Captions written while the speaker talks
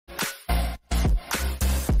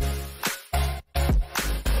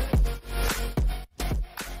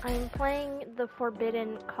I'm playing the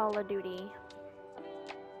Forbidden Call of Duty.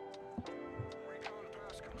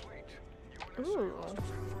 Ooh,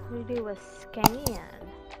 we do a scan.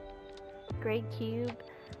 Gray cube,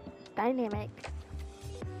 dynamic.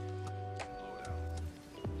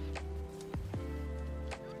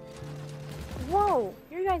 Whoa,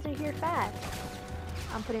 you guys are here fast.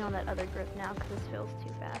 I'm putting on that other grip now because this feels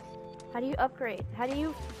too fast. How do you upgrade? How do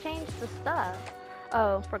you change the stuff?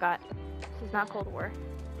 Oh, forgot. This is not Cold War.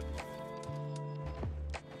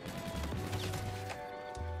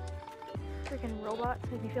 Freaking robots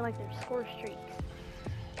make me feel like they're score streaks.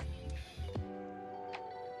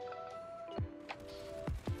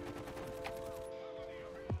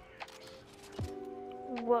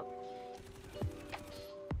 What?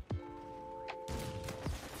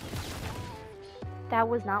 That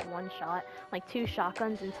was not one shot. Like 2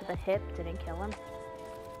 shotguns into the hip didn't kill him.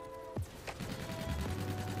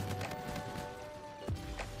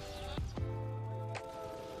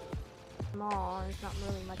 Small, there's not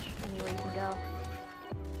really much anywhere you can go.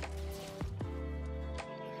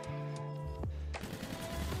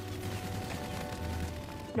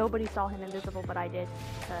 Nobody saw him invisible, but I did,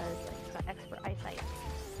 because he's got expert eyesight.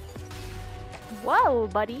 Whoa,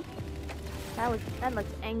 buddy! That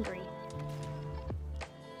looks angry.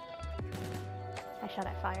 I shot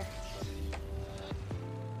at fire.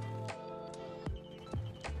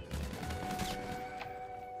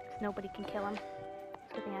 Nobody can kill him.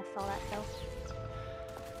 Good thing I saw that though.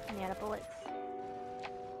 And he had bullets.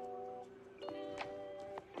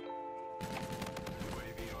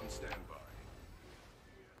 UAV on standby.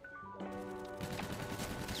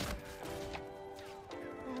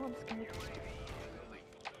 Oh, I'm scared.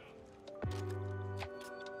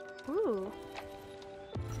 Ooh.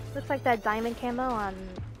 Looks like that diamond camo on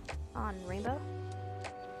Rainbow.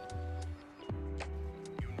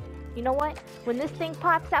 You know what? When this thing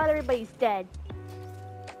pops out, everybody's dead.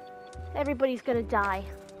 Everybody's gonna die.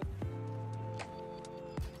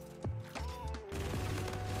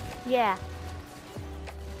 Yeah.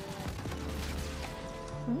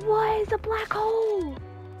 What is a black hole?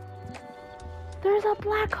 There's a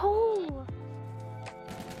black hole.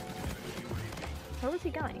 Where was he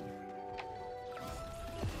going?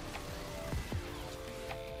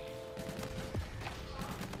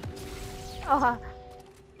 Oh.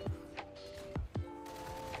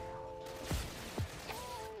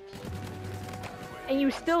 And you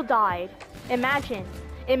still died. Imagine.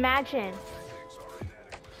 Imagine.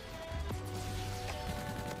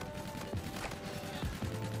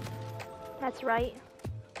 That's right.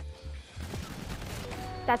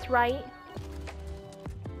 That's right.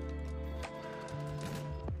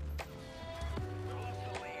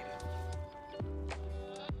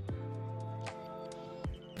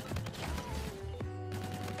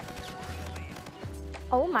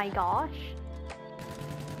 Oh my gosh.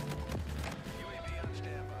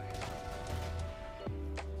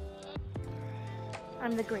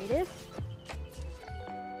 I'm the greatest.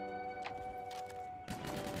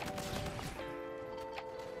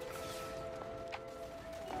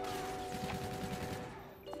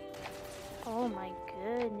 Oh my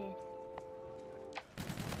goodness.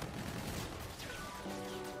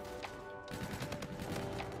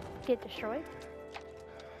 Get destroyed.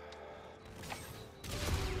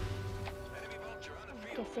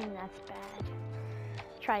 I'm guessing that's bad.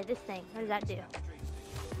 Try this thing. What does that do?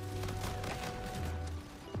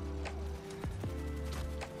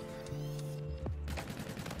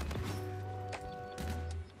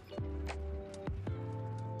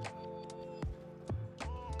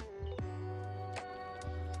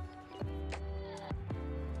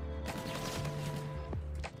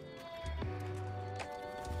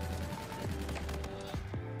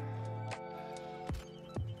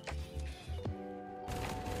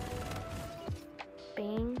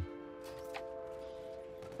 Bing.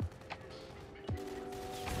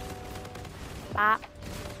 Bop.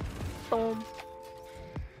 Boom.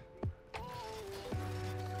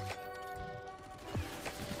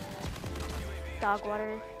 Dog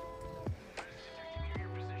water.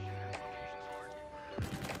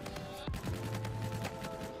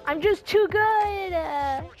 I'm just too good!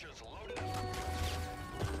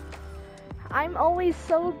 I'm always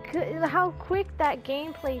so good. How quick that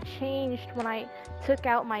gameplay changed when I took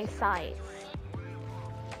out my sights.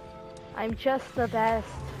 I'm just the best.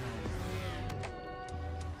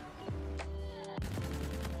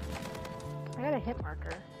 I got a hit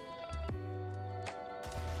marker.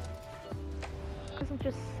 Because I'm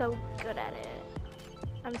just so good at it.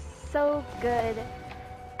 I'm so good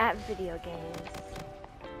at video games.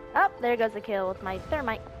 Oh, there goes the kill with my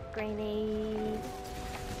thermite grenade.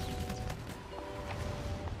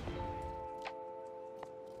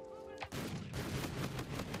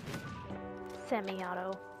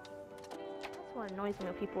 semi-auto. That's what annoys me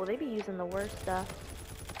with people. They be using the worst stuff.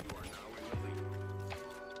 You are now in the lead.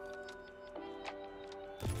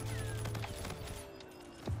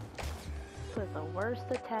 Put the worst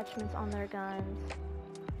attachments on their guns.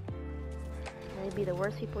 They'd be the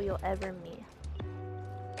worst people you'll ever meet.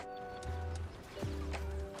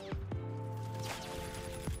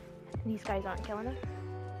 These guys aren't killing him.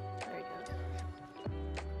 There he goes.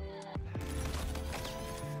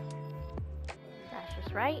 That's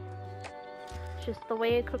just right. It's just the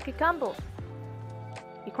way a cookie crumbles.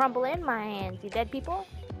 You crumble in my hands, you dead people.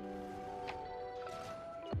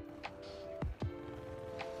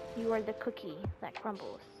 You are the cookie that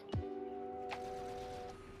crumbles.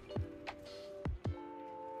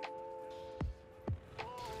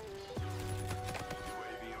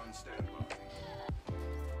 UAV on standby.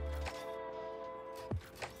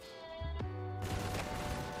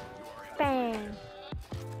 You are halfway Bang!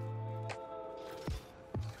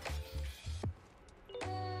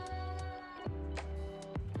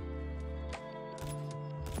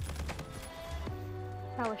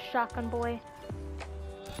 That was shotgun boy.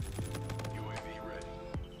 UAV ready.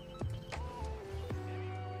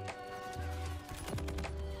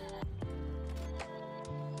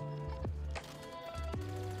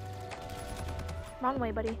 Wrong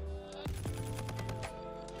way, buddy.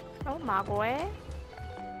 Oh my boy.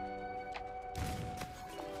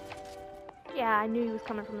 Yeah, I knew he was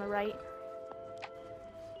coming from the right.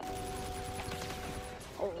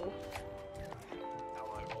 Oh.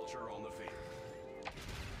 Allied vulture on the field.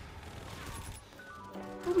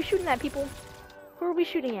 Who are we shooting at, people? Who are we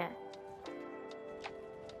shooting at?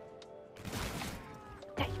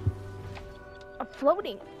 Hey. I'm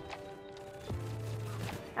floating.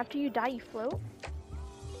 After you die, you float?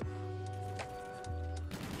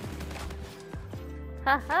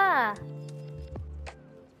 Haha!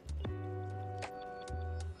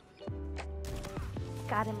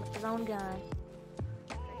 Got him with his own gun.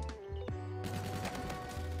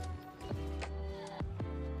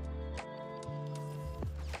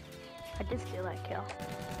 I did steal that kill.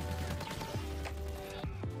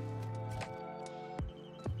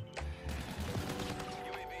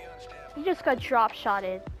 You just got drop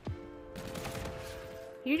shotted.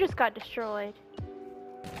 You just got destroyed.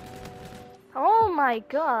 Oh my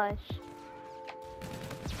gosh.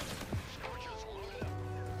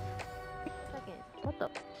 Second. What the?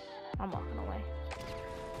 I'm walking away.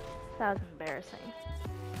 That was embarrassing.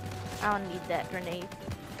 I don't need that grenade.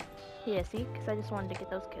 Yeah, see? Because I just wanted to get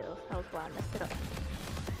those kills. That was why I messed it up.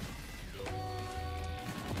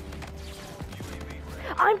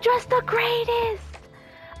 I'm just the greatest!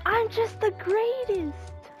 I'm just the greatest!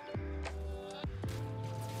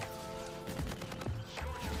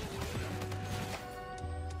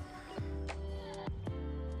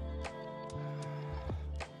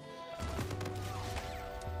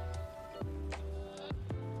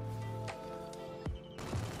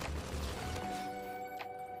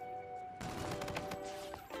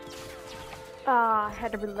 Ah, I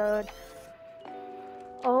had to reload.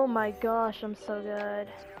 Oh my gosh, I'm so good.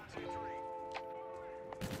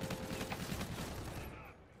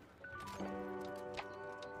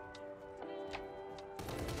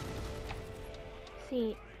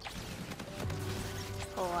 See.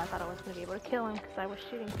 Oh, I thought I was gonna be able to kill him because I was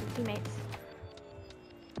shooting some teammates.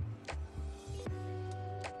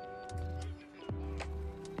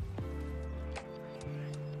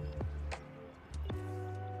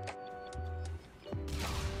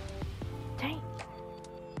 Dang.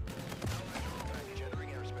 Package entering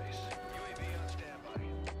airspace. UAV on standby.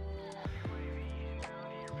 UAV inbound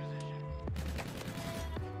to your position.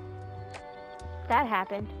 That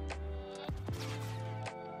happened.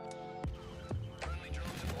 Friendly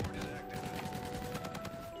drone support is active.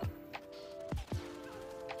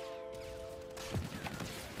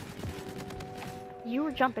 You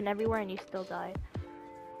were jumping everywhere and you still died.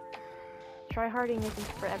 Tryharding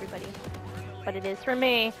isn't for everybody. But it is for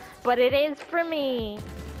me. But it is for me.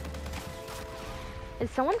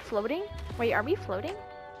 Is someone floating? Wait, are we floating?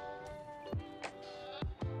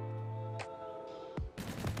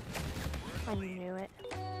 I knew it.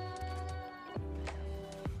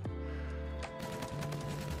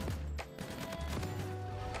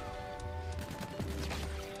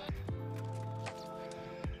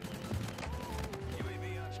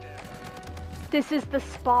 UAV on standby. This is the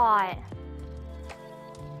spot.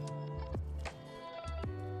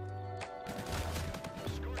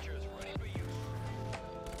 Scorchers ready for use.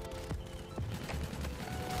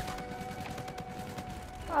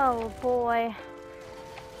 Oh boy.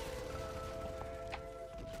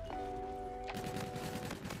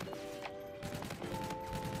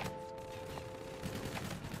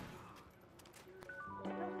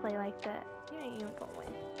 like that. You ain't even gonna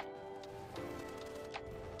win.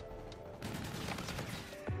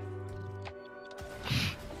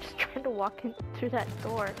 Just trying to walk in through that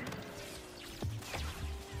door.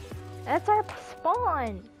 That's our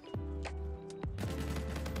spawn!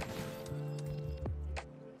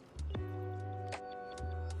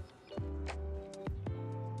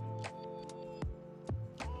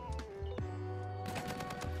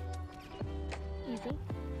 Easy.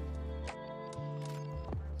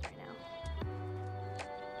 Right now.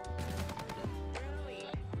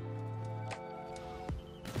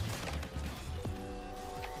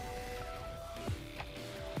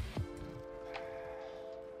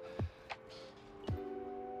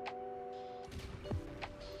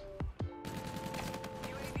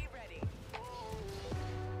 UAV ready.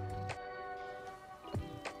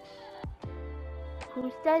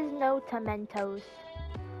 Who says no to Mentos?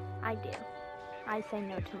 I do. I say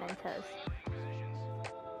no to Mentos.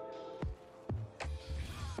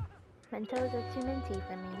 Mentos are too minty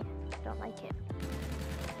for me. Don't like it.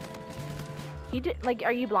 You did like?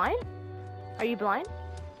 Are you blind? Are you blind?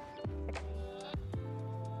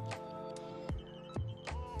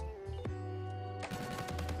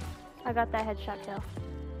 I got that headshot kill.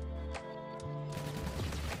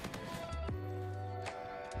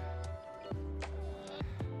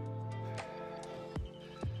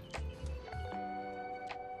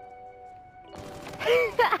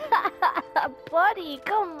 Buddy,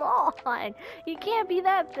 come on! You can't be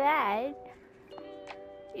that bad.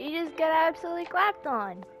 You just got absolutely clapped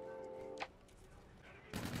on.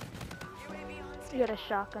 You got a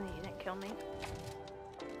shotgun and you didn't kill me.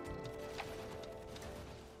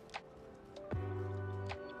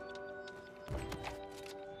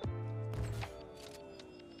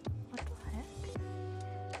 What the heck?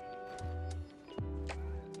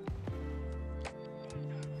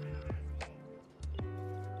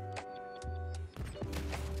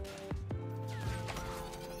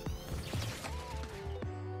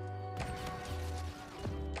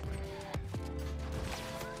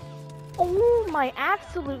 Oh my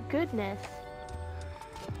absolute goodness.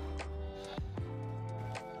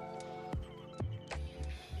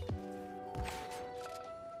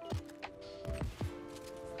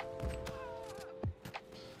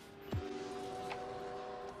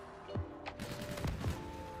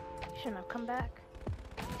 Shouldn't have come back.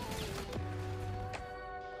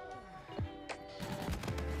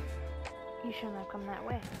 You shouldn't have come that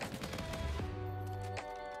way.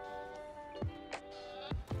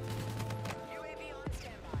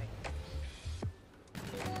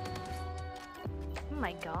 Oh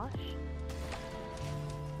my gosh.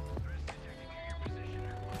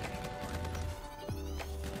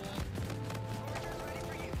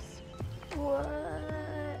 What?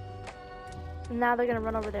 Now they're gonna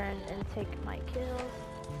run over there and take my kills.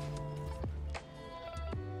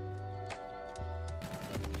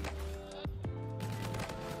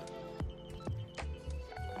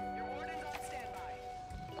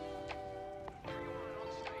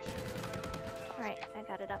 Alright, I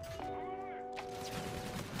got it up.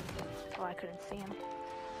 Oh, I couldn't see him.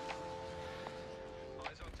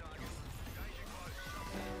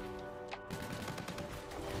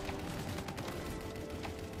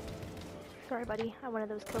 Sorry, buddy. I wanted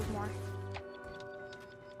those kills more.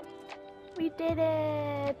 We did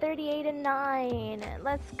it! 38 and 9.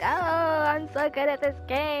 Let's go! I'm so good at this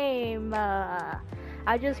game. I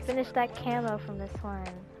just finished that camo from this one.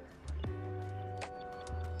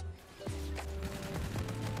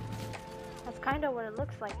 That's kind of what it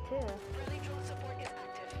looks like too.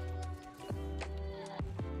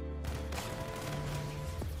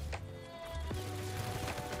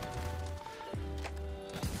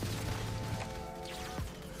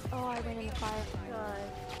 Oh, I went in the fire. God.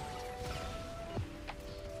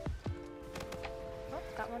 Oh,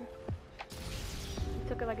 got one. You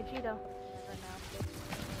took it like a Cheeto. Never know.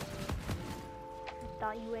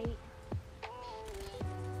 Thought you ate.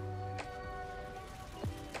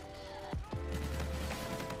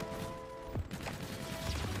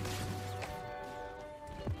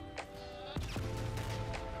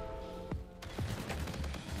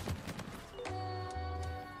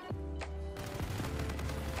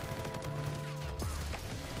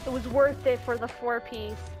 It was worth it for the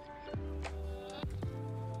 4-piece.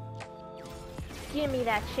 Give me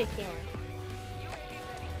that chicken.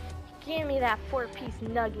 Give me that 4-piece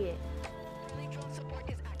nugget.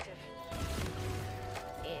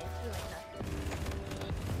 Yeah, you ain't nothing.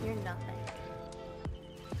 You're nothing.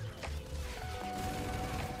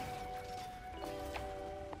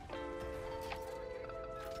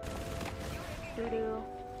 Doo-doo.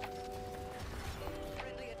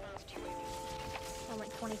 I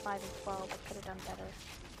went 25 5 and 12. I could have done better.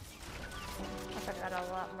 I could have got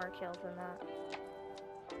a lot more kills than that.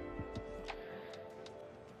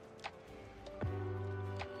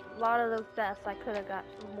 A lot of those deaths, I could have got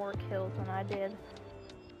more kills than I did.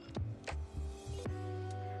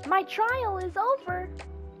 My trial is over!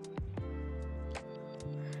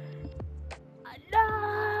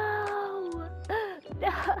 No! No!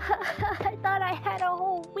 I thought I had a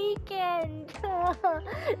whole weekend! No!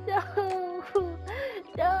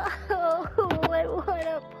 No! I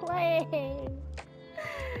wanna play!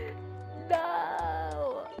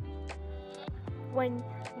 No!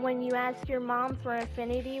 When you ask your mom for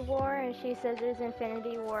Infinity War and she says there's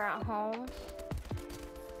Infinity War at home,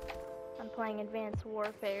 I'm playing Advanced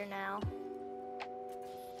Warfare now.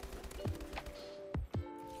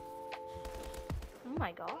 Oh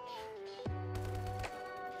my gosh.